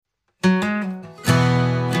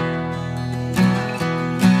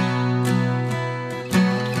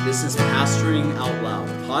This is Pastoring Out Loud,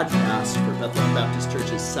 a podcast for Bethlehem Baptist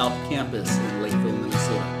Church's South Campus in Lakeville,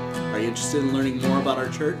 Minnesota. Are you interested in learning more about our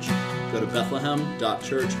church? Go to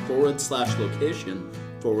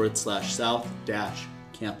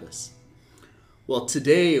bethlehem.church/location/south-campus. Well,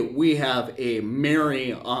 today we have a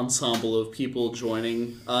merry ensemble of people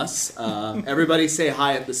joining us. Everybody say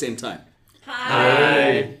hi at the same time.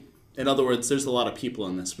 Hi. In other words, there's a lot of people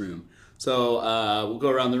in this room. So we'll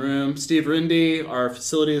go around the room. Steve Rindy, our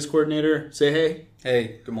facilities coordinator, say hey.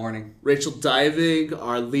 Hey, good morning. Rachel Divig,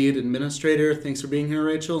 our lead administrator. Thanks for being here,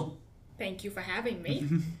 Rachel. Thank you for having me.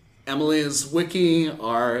 Emily Zwicky,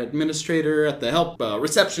 our administrator at the help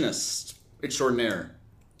receptionist extraordinaire.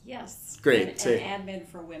 Yes. Great. And admin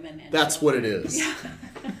for women. And that's children. what it is.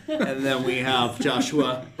 And then we have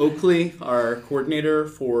Joshua Oakley, our coordinator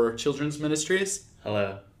for children's ministries.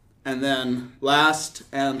 Hello. And then last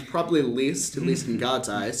and probably least, at least in God's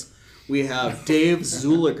eyes, we have Dave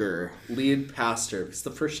Zuliger, lead pastor. Because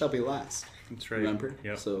the first shall be last. That's right. Remember?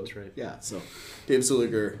 Yep, so, that's right. Yeah, so Dave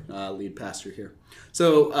Zuliger, lead pastor here.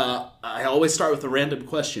 So I always start with a random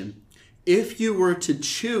question. If you were to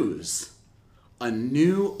choose a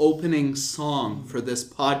new opening song for this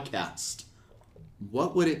podcast,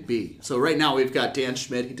 what would it be? So right now we've got Dan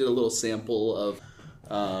Schmidt. He did a little sample of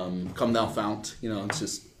Come Thou Fount. You know, it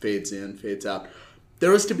just fades in, fades out. There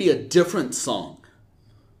was to be a different song,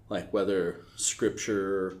 like whether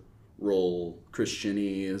scripture, role,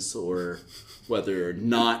 Christianese, or whether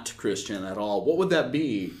not Christian at all. What would that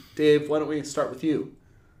be? Dave, why don't we start with you?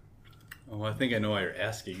 Oh, I think I know why you're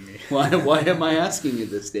asking me. Why am I asking you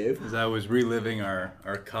this, Dave? Because I was reliving our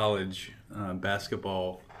college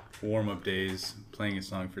basketball warm-up days, playing a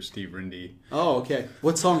song for Steve Rindy. Oh, okay.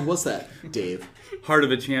 What song was that, Dave? Heart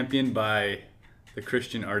of a Champion by the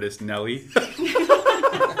Christian artist Nelly.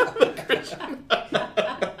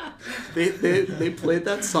 They played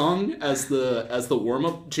that song as the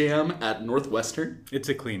warm-up jam at Northwestern? It's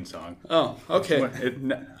a clean song. Oh, okay.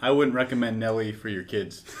 I wouldn't recommend Nelly for your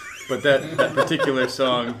kids. But that particular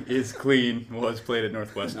song is clean, was played at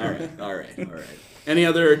Northwestern. All right. Any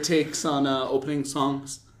other takes on opening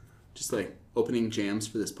songs? Just like opening jams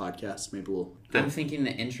for this podcast? Maybe we'll... I'm thinking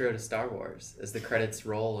the intro to Star Wars as the credits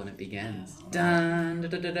roll and it begins. Dun, dun,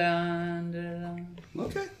 dun, dun, dun, dun.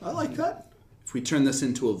 Okay, I like that. If we turn this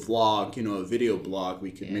into a vlog, a video blog,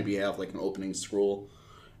 we could maybe have like an opening scroll.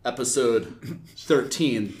 Episode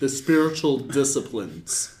 13, The Spiritual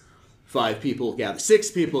Disciplines. 6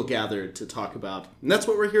 people gathered to talk about, and that's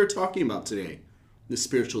what we're here talking about today, the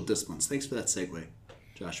spiritual disciplines. Thanks for that segue,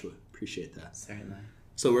 Joshua. Appreciate that. Certainly.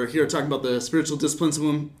 So we're here talking about the spiritual disciplines.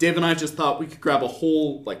 Dave and I just thought we could grab a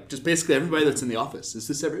whole, just basically everybody that's in the office. Is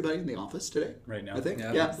this everybody in the office today? Right now. I think.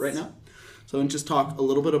 Yeah. Yeah, right now. So and just talk a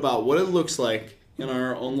little bit about what it looks like in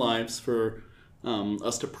our own lives for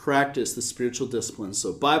us to practice the spiritual disciplines.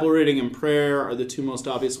 So Bible reading and prayer are the two most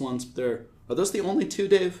obvious ones. Are those the only two,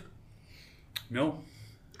 Dave? No.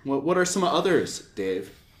 What are some others,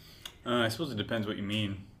 Dave? I suppose it depends what you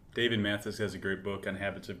mean. David Mathis has a great book on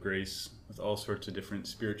habits of grace with all sorts of different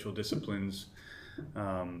spiritual disciplines.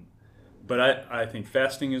 But I think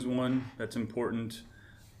fasting is one that's important.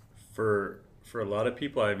 For a lot of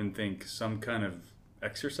people, I even think some kind of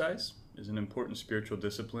exercise is an important spiritual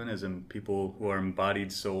discipline, as in people who are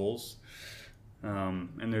embodied souls.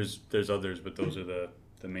 And there's others, but those are the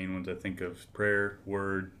main ones I think of: prayer,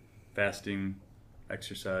 word, fasting,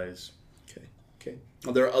 exercise. Okay.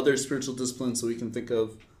 Are there other spiritual disciplines that we can think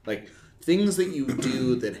of, like things that you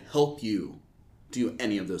do that help you do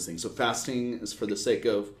any of those things? So fasting is for the sake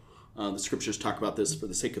of, the scriptures talk about this for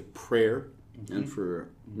the sake of prayer, and for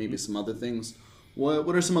maybe some other things.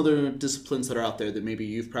 What are some other disciplines that are out there that maybe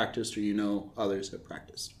you've practiced or others have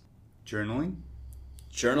practiced? Journaling.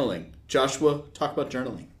 Joshua, talk about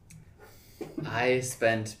journaling. I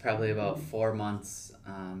spent probably about 4 months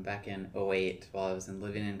back in 2008 while I was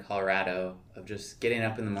living in Colorado of just getting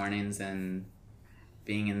up in the mornings and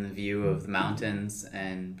being in the view of the mountains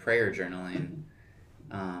and prayer journaling.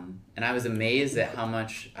 And I was amazed at how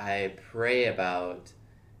much I pray about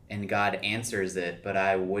and God answers it, but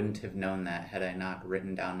I wouldn't have known that had I not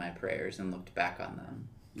written down my prayers and looked back on them.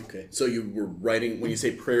 Okay, so you were writing, when you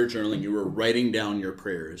say prayer journaling, you were writing down your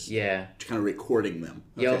prayers. Yeah. Kind of recording them.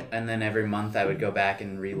 Okay. Yep, and then every month I would go back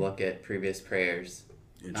and relook at previous prayers.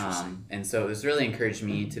 Interesting. And so it was really encouraged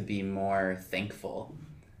me to be more thankful,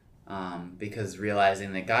 because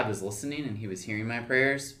realizing that God was listening and he was hearing my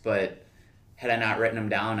prayers, but had I not written them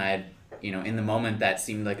down, in the moment that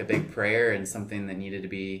seemed like a big prayer and something that needed to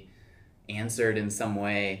be answered in some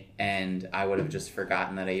way, and I would have just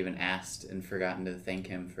forgotten that I even asked and forgotten to thank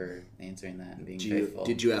him for answering that and being faithful.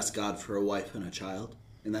 Did you ask God for a wife and a child?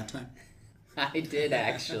 in that time? I did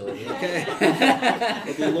actually. Okay.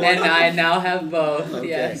 And I now have both, Okay,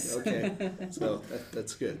 yes. okay. So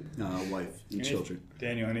that's good. Wife and children.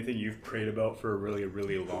 Daniel, anything you've prayed about for a really,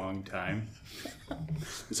 really long time?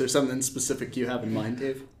 Is there something specific you have in mind,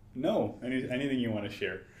 Dave? No. Anything you want to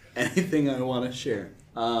share? Anything I want to share?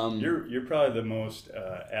 You're probably the most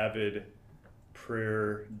avid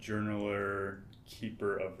prayer journaler,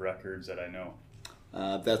 keeper of records that I know.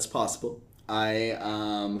 That's possible. I,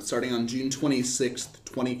 starting on June 26th,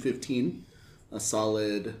 2015, a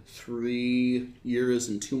solid 3 years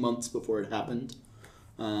and 2 months before it happened,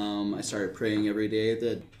 I started praying every day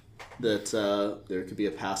that there could be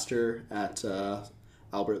a pastor at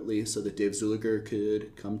Albert Lee so that Dave Zuliger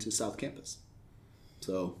could come to South Campus.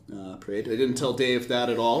 So prayed. I didn't tell Dave that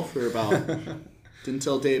at all for about... Didn't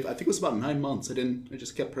tell Dave. I think it was about 9 months. I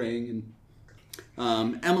just kept praying.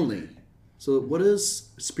 And Emily, so what is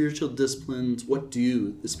spiritual disciplines? What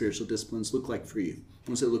do the spiritual disciplines look like for you?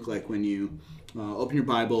 What does it look like when you open your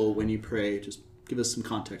Bible, when you pray? Just give us some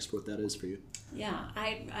context for what that is for you. Yeah,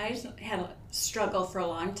 I had a struggle for a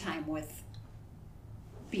long time with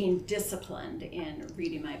being disciplined in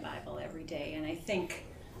reading my Bible every day. And I think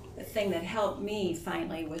the thing that helped me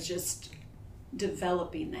finally was just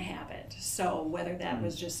developing the habit. So whether that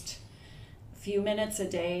was just a few minutes a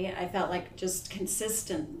day, I felt like just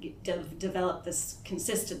develop this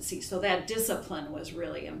consistency. So that discipline was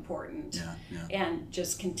really important. And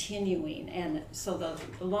just continuing. And so the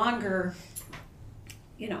longer,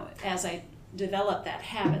 as I developed that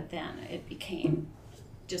habit, then it became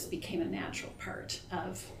a natural part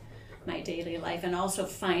of my daily life. And also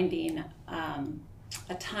finding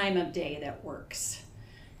a time of day that works.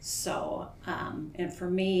 So, and for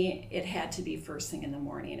me, it had to be first thing in the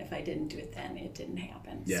morning. If I didn't do it then, it didn't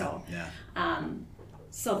happen.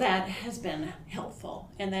 So that has been helpful.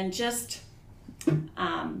 And then just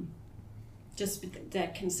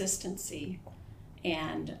that consistency.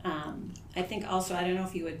 And I think also, I don't know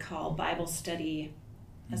if you would call Bible study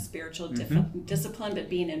a spiritual discipline, but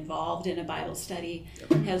being involved in a Bible study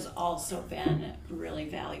has also been really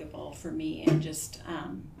valuable for me, and just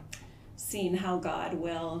seeing how God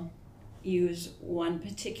will use one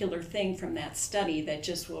particular thing from that study that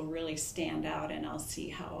just will really stand out, and I'll see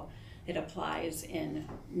how it applies in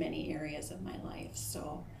many areas of my life.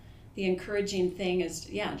 So the encouraging thing is,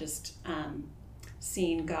 just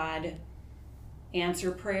seeing God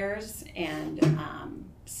answer prayers and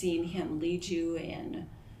seeing Him lead you in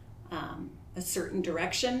a certain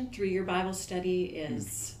direction through your Bible study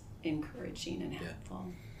is encouraging and helpful.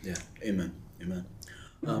 Yeah. Amen.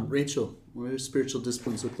 Rachel, what do spiritual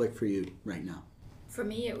disciplines look like for you right now? For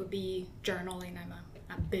me, it would be journaling. I'm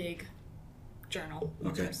a big journal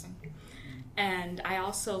person. And I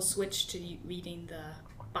also switched to reading the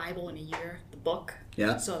Bible in a year, the book,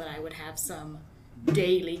 so that I would have some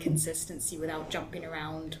daily consistency without jumping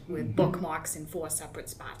around with bookmarks in 4 separate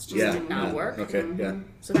spots. Did not work.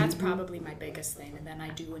 So that's probably my biggest thing. And then I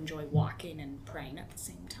do enjoy walking and praying at the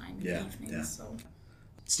same time in the evening. So.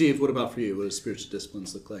 Steve, what about for you? What do spiritual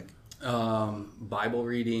disciplines look like? Bible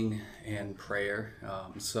reading and prayer.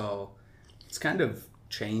 So it's kind of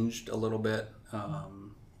changed a little bit,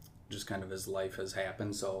 just kind of as life has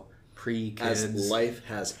happened. So pre-kids. As life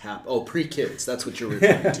has happened. Oh, pre-kids. That's what you're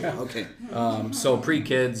referring to. Okay. So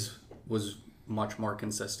pre-kids was much more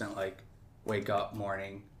consistent, like wake up,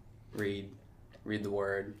 morning, read the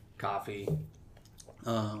word, coffee.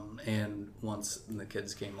 And once the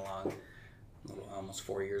kids came along, almost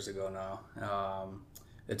 4 years ago now,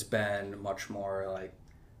 it's been much more like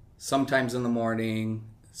sometimes in the morning,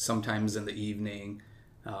 sometimes in the evening,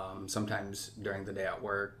 sometimes during the day at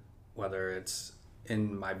work, whether it's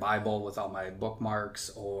in my Bible with all my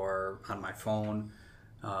bookmarks or on my phone.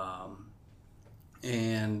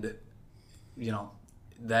 And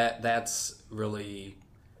that's really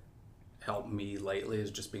helped me lately,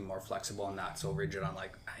 is just being more flexible and not so rigid on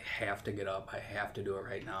like I have to get up, I have to do it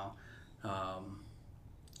right now.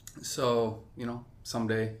 So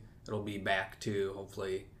someday it'll be back to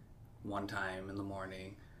hopefully one time in the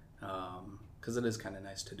morning, because it is kind of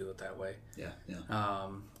nice to do it that way.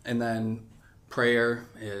 And then prayer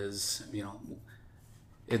is,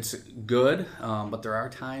 it's good, but there are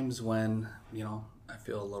times when, I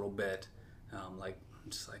feel a little bit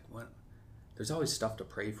what? There's always stuff to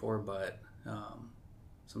pray for, but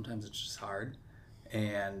sometimes it's just hard.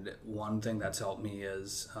 And one thing that's helped me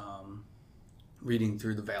is reading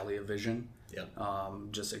through the Valley of Vision.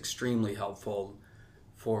 Just extremely helpful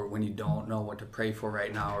for when you don't know what to pray for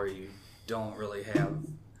right now, or you don't really have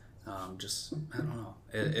I don't know.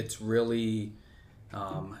 It's really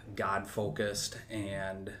God focused,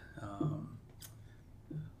 and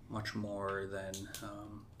much more than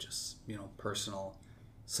just, personal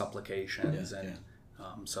supplications.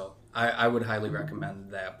 So I would highly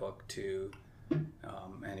recommend that book to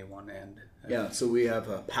anyone. And so we have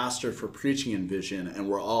a pastor for preaching in vision, and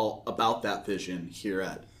we're all about that vision here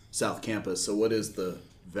at South Campus. So what is the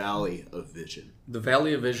Valley of Vision? The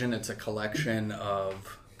Valley of Vision, it's a collection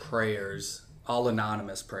of prayers, all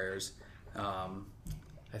anonymous prayers.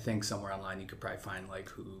 I think somewhere online you could probably find like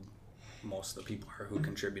who most of the people are who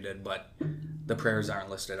contributed, but the prayers aren't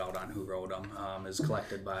listed out on who wrote them. Is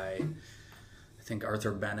collected by, I think,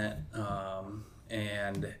 Arthur Bennett,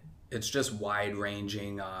 and it's just wide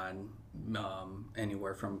ranging on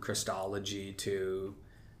anywhere from Christology to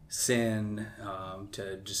sin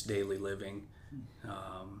to just daily living,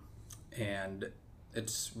 and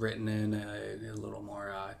it's written in a little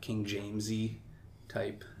more King Jamesy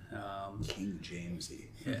type. King Jamesy.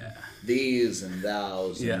 Yeah. These and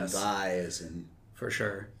thous and thys and for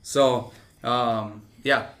sure. So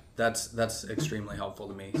that's extremely helpful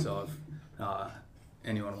to me. So if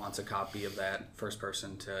anyone wants a copy of that, first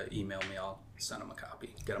person to email me, I'll send them a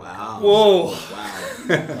copy. Get them a copy. Whoa!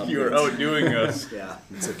 Wow. You are outdoing us. Yeah,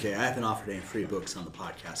 it's okay. I haven't offered any free books on the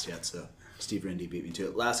podcast yet, so Steve Rindy beat me to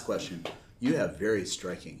it. Last question. You have very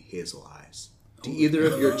striking hazel eyes. Do either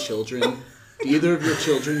of your children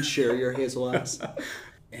share your hazel eyes?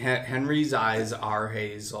 Henry's eyes are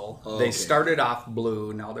hazel. Oh, they okay. started off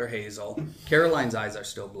blue, now they're hazel. Caroline's eyes are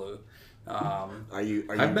still blue. Are you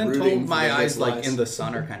I've been told my eyes, like in the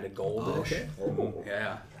sun, are kind of goldish. Oh, okay. Oh.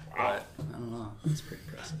 Yeah, but I don't know. That's pretty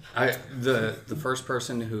impressive. The first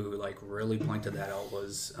person who like really pointed that out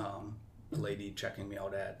was a lady checking me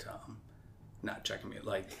out at not checking me,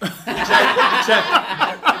 like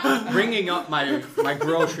ringing up my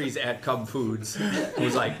groceries at Cub Foods. It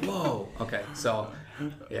was like, whoa, okay, so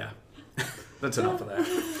yeah, that's enough of that.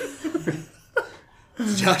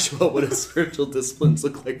 Joshua, what do spiritual disciplines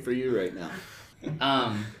look like for you right now?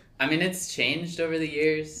 I mean, it's changed over the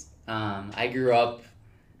years. I grew up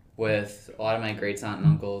with a lot of my greats aunt and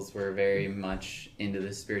uncles were very much into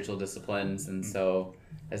the spiritual disciplines, and so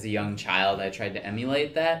as a young child, I tried to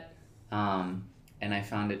emulate that. And I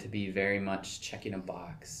found it to be very much checking a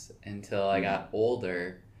box until I got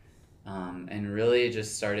older, and really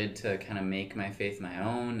just started to kind of make my faith my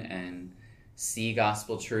own and see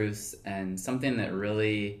gospel truths. And something that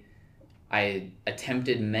really I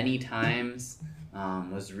attempted many times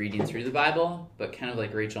was reading through the Bible, but kind of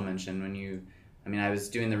like Rachel mentioned, I was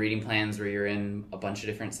doing the reading plans where you're in a bunch of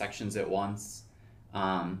different sections at once.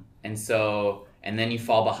 And then you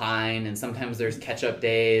fall behind, and sometimes there's catch-up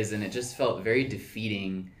days, and it just felt very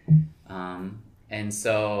defeating. And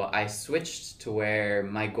so I switched to where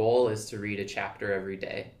my goal is to read a chapter every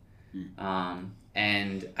day.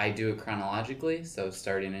 And I do it chronologically, so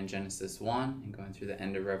starting in Genesis 1 and going through the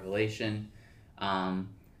end of Revelation.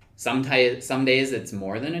 Some days it's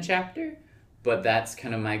more than a chapter, but that's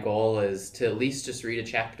kind of my goal, is to at least just read a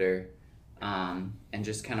chapter and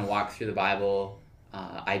just kind of walk through the Bible.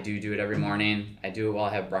 I do it every morning. I do it while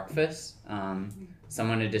I have breakfast.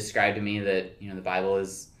 Someone had described to me that, the Bible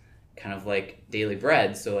is kind of like daily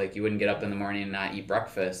bread. So like you wouldn't get up in the morning and not eat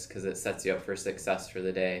breakfast because it sets you up for success for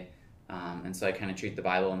the day. And so I kind of treat the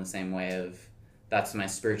Bible in the same way of that's my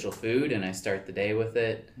spiritual food, and I start the day with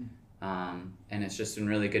it. And it's just been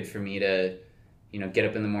really good for me to, get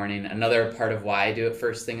up in the morning. Another part of why I do it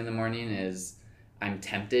first thing in the morning is I'm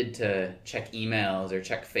tempted to check emails or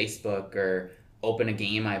check Facebook or open a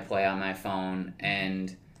game I play on my phone,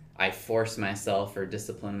 and I force myself or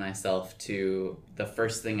discipline myself to the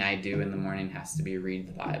first thing I do in the morning has to be read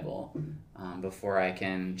the Bible before I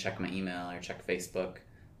can check my email or check Facebook.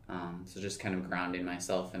 So just kind of grounding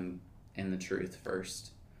myself in the truth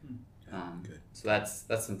first. Good. So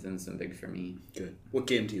that's something that's been big for me. Good. What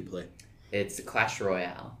game do you play? It's Clash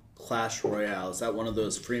Royale. Clash Royale. Is that one of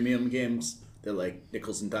those freemium games that like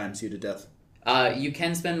nickels and dimes you to death? You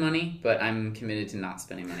can spend money, but I'm committed to not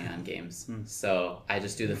spending money on games. So I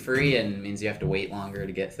just do the free, and it means you have to wait longer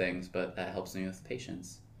to get things, but that helps me with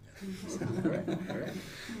patience. All right.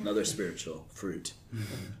 Another spiritual fruit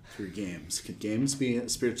through games. Could games be a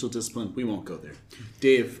spiritual discipline? We won't go there.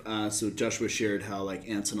 Dave, so Joshua shared how like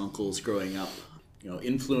aunts and uncles growing up,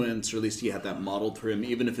 influence, or at least he had that modeled for him,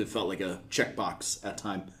 even if it felt like a checkbox at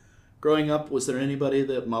time. Growing up, was there anybody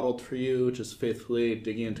that modeled for you just faithfully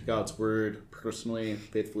digging into God's Word, personally,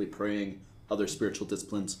 faithfully praying, other spiritual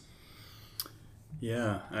disciplines?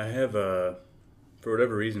 Yeah, I have, for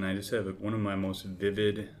whatever reason, I just have one of my most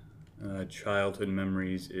vivid childhood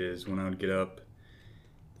memories is when I would get up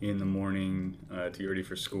in the morning to get ready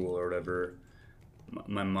for school or whatever.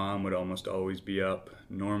 My mom would almost always be up,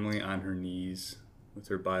 normally on her knees, with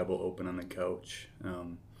her Bible open on the couch.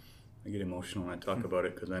 I get emotional when I talk about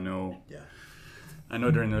it because I know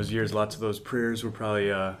during those years, lots of those prayers were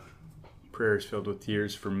probably prayers filled with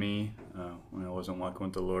tears for me when I wasn't walking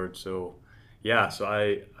with the Lord. So,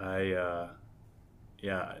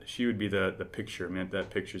 she would be the picture. I mean, that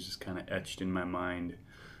picture's just kind of etched in my mind.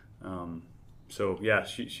 She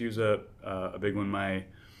was a big one.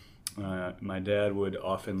 My dad would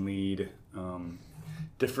often lead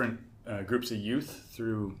different groups of youth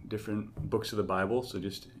through different books of the Bible. So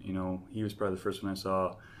just, he was probably the first one I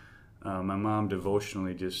saw. My mom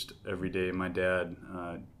devotionally just every day, my dad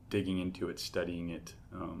digging into it, studying it.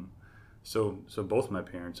 So both my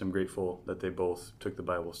parents, I'm grateful that they both took the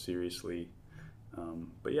Bible seriously.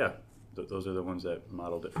 Those are the ones that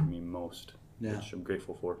modeled it for me most, which I'm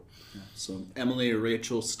grateful for. Yeah. So Emily or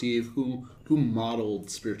Rachel, Steve, who modeled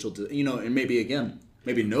spiritual, and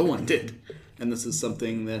maybe no one did. And this is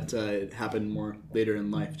something that happened more later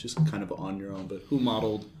in life, just kind of on your own. But who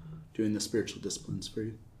modeled doing the spiritual disciplines for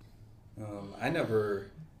you? I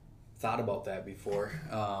never thought about that before,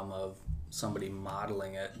 of somebody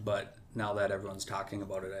modeling it. But now that everyone's talking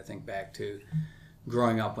about it, I think back to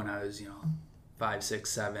growing up when I was, 5, 6,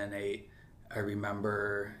 7, 8. I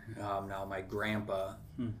remember now my grandpa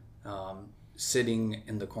sitting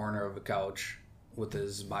in the corner of a couch with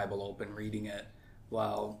his Bible open, reading it,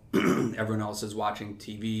 while everyone else is watching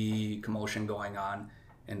TV, commotion going on,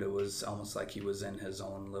 and it was almost like he was in his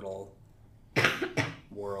own little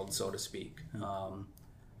world, so to speak.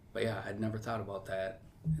 I'd never thought about that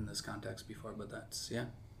in this context before, but that's,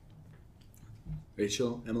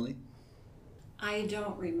 Rachel, Emily? I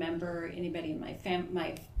don't remember anybody in my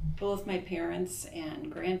both my parents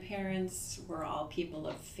and grandparents were all people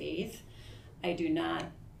of faith. I do not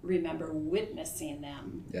remember witnessing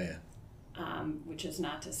them. Which is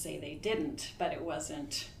not to say they didn't, but it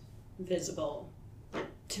wasn't visible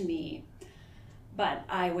to me. But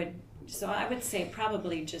I would say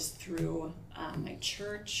probably just through my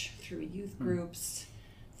church, through youth groups,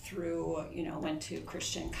 through, went to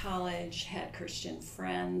Christian college, had Christian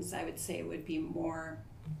friends. I would say it would be more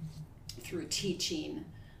through teaching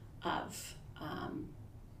of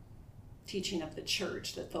the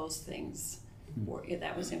church, that those things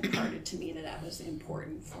that was imparted to me, that was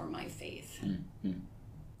important for my faith. Mm-hmm.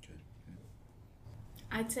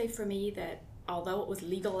 I'd say for me that although it was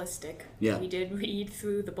legalistic, we did read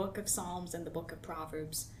through the book of Psalms and the book of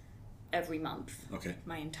Proverbs every month,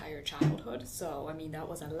 my entire childhood. So, that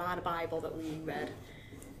was a lot of Bible that we read,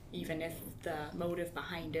 even if the motive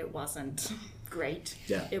behind it wasn't great.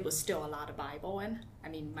 It was still a lot of Bible, and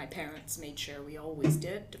my parents made sure we always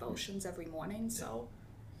did devotions every morning, so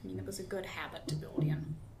it was a good habit to build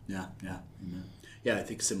in. I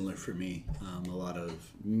think similar for me. A lot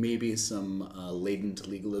of maybe some latent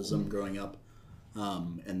legalism growing up,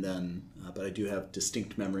 but I do have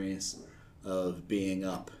distinct memories of being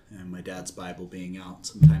up and my dad's Bible being out,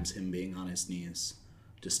 sometimes him being on his knees.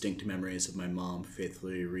 Distinct memories of my mom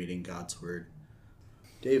faithfully reading God's Word.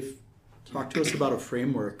 Dave, talk to us about a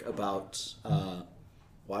framework about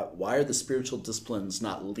why are the spiritual disciplines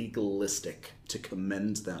not legalistic to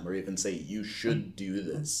commend them or even say you should do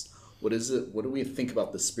this? What is it? What do we think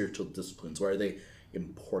about the spiritual disciplines? Why are they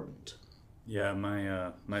important? Yeah,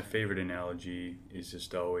 my favorite analogy is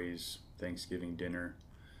just always Thanksgiving dinner.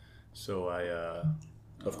 So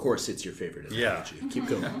of course, it's your favorite analogy. Yeah. Keep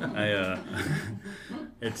going.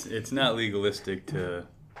 It's not legalistic to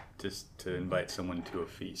invite someone to a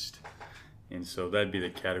feast. And so that'd be the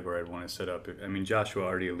category I'd want to set up. Joshua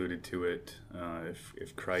already alluded to it.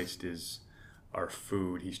 If Christ is our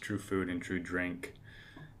food, he's true food and true drink,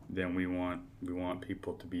 then we want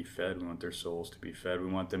people to be fed. We want their souls to be fed. We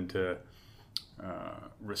want them to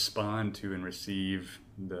respond to and receive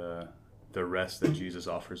the rest that Jesus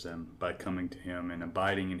offers them by coming to him and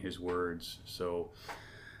abiding in his words. So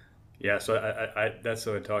I that's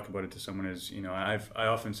how I talk about it to someone is, I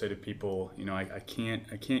often say to people, I can't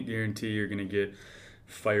guarantee you're going to get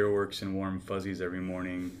fireworks and warm fuzzies every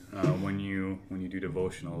morning when you do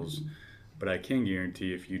devotionals, but I can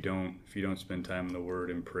guarantee if you don't spend time in the Word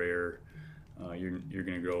and prayer, you're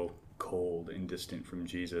going to grow cold and distant from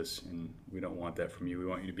Jesus, and we don't want that from you. We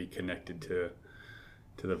want you to be connected to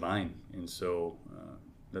the vine, and so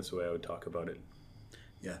that's the way I would talk about it.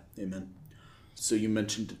 Yeah, amen. So you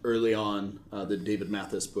mentioned early on the David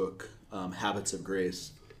Mathis book, Habits of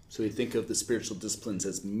Grace. So we think of the spiritual disciplines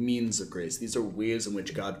as means of grace. These are ways in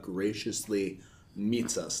which God graciously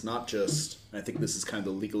meets us, not just, I think this is kind of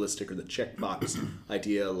the legalistic or the checkbox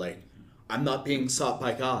idea, like, I'm not being sought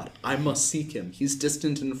by God. I must seek him. He's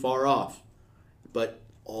distant and far off. But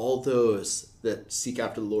all those that seek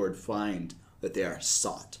after the Lord find that they are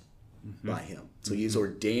sought by him. So he's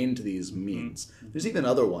ordained these means. There's even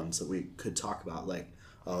other ones that we could talk about, like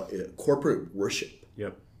corporate worship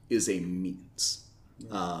is a means.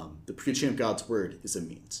 The preaching of God's word is a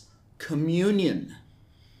means. Communion,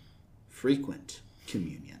 frequent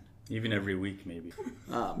communion, even every week maybe,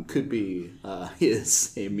 could be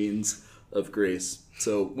is a means of grace.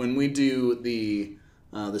 So when we do the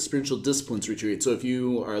spiritual disciplines retreat, so if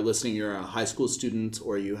you are listening, you're a high school student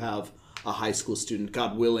or you have a high school student,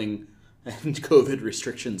 God willing and COVID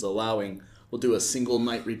restrictions allowing, we'll do a single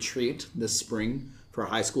night retreat this spring for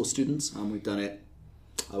high school students. We've done it,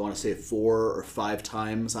 I want to say 4 or 5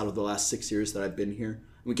 times out of the last 6 years that I've been here.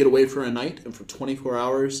 We get away for a night, and for 24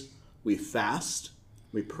 hours, we fast,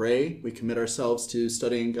 we pray, we commit ourselves to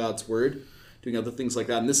studying God's word, doing other things like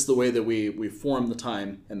that. And this is the way that we form the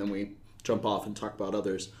time, and then we jump off and talk about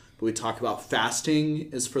others. But we talk about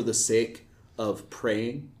fasting is for the sake of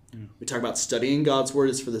praying. We talk about studying God's word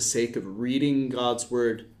is for the sake of reading God's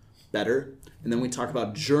word better. And then we talk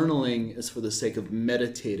about journaling is for the sake of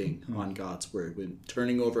meditating on God's word, when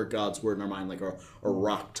turning over God's word in our mind like a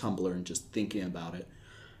rock tumbler and just thinking about it.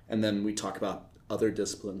 And then we talk about other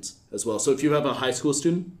disciplines as well. So if you have a high school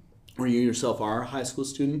student, or you yourself are a high school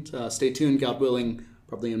student, stay tuned. God willing,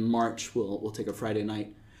 probably in March, we'll take a Friday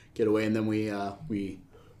night getaway, and then we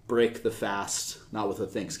break the fast, not with a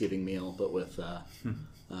Thanksgiving meal, but with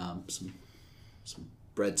some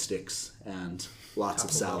breadsticks and lots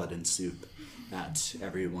of salad and soup at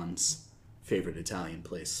everyone's favorite Italian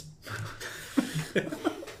place.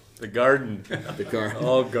 The garden. The garden.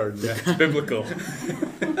 All garden. That's biblical.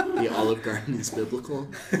 The Olive Garden is biblical.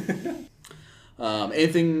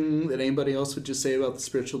 Anything that anybody else would just say about the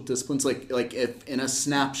spiritual disciplines? Like if in a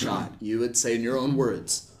snapshot you would say in your own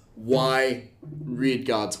words, why read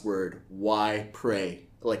God's word? Why pray?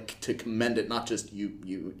 Like to commend it, not just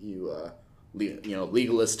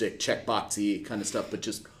legalistic, checkboxy kind of stuff, but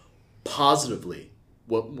just positively.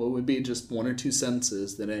 What would be just 1 or 2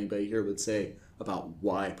 sentences that anybody here would say about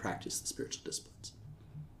why practice the spiritual disciplines?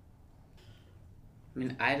 I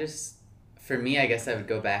mean, for me, I guess I would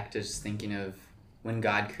go back to just thinking of when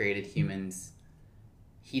God created humans,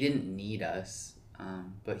 he didn't need us,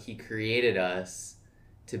 but he created us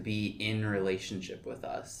to be in relationship with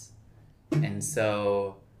us. And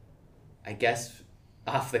so I guess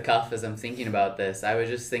off the cuff as I'm thinking about this, I would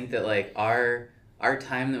just think that like our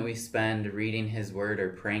time that we spend reading his word or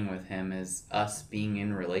praying with him is us being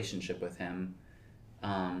in relationship with him.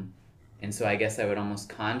 And so I guess I would almost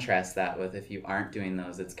contrast that with if you aren't doing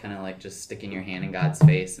those, it's kind of like just sticking your hand in God's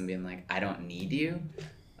face and being like, I don't need you.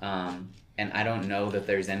 And I don't know that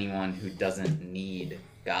there's anyone who doesn't need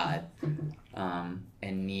God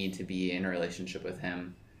and need to be in a relationship with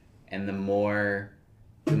him. And the more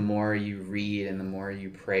you read and the more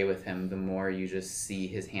you pray with him, the more you just see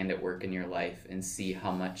his hand at work in your life and see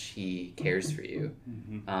how much he cares for you.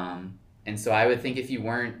 And so I would think if you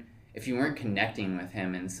weren't connecting with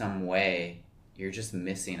him in some way, you're just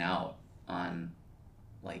missing out on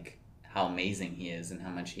like how amazing he is and how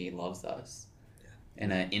much he loves us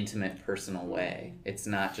in an intimate, personal way. It's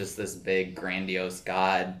not just this big, grandiose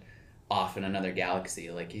God off in another galaxy.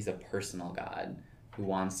 Like he's a personal God who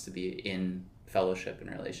wants to be in fellowship and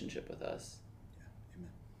relationship with us.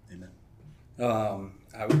 Yeah. Amen.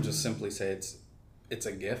 I would just simply say it's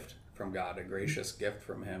a gift from God, a gracious gift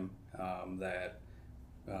from him, that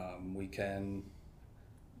we can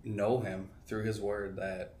know him through his word,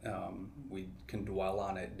 that we can dwell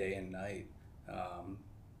on it day and night.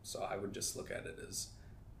 So I would just look at it as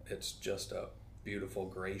it's just a beautiful,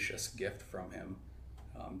 gracious gift from him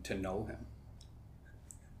to know him.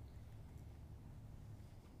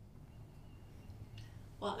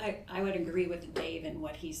 Well, I would agree with Dave in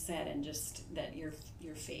what he said, and just that your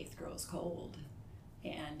faith grows cold,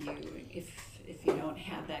 and if you don't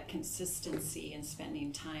have that consistency in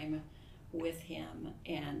spending time with him,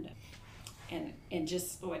 and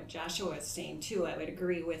just what Joshua was saying too, I would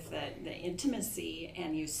agree with the intimacy,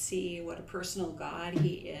 and you see what a personal God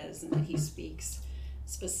he is, and that he speaks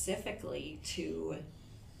specifically to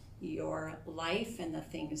your life and the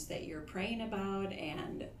things that you're praying about,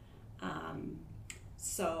 and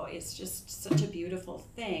so it's just such a beautiful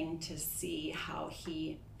thing to see how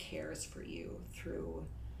he cares for you through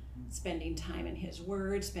spending time in his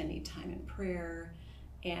word, spending time in prayer,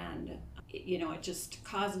 and it just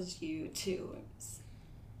causes you to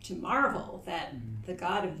marvel that the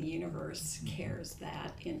God of the universe cares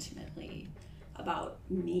that intimately about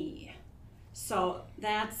me. So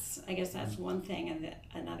I guess that's one thing, and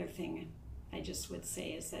another thing I just would say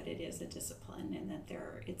is that it is a discipline, and that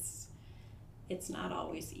it's not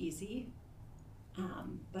always easy,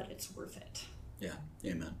 but it's worth it. Yeah,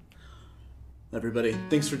 amen. Everybody,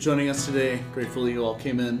 thanks for joining us today. Grateful you all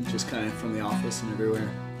came in just kind of from the office and everywhere.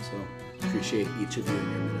 So appreciate each of you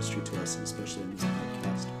and your ministry to us, and especially in this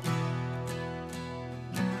podcast.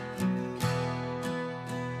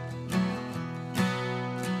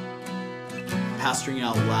 Pastoring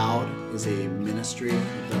Out Loud is a ministry of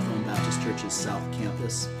Bethlehem Baptist Church's South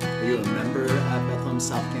Campus. Are you a member at Bethlehem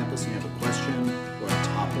South Campus and you have a question or a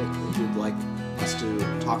topic that you'd like us to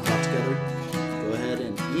talk about together? Go ahead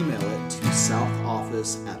and email it to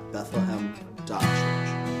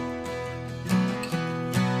southoffice@bethlehem.church.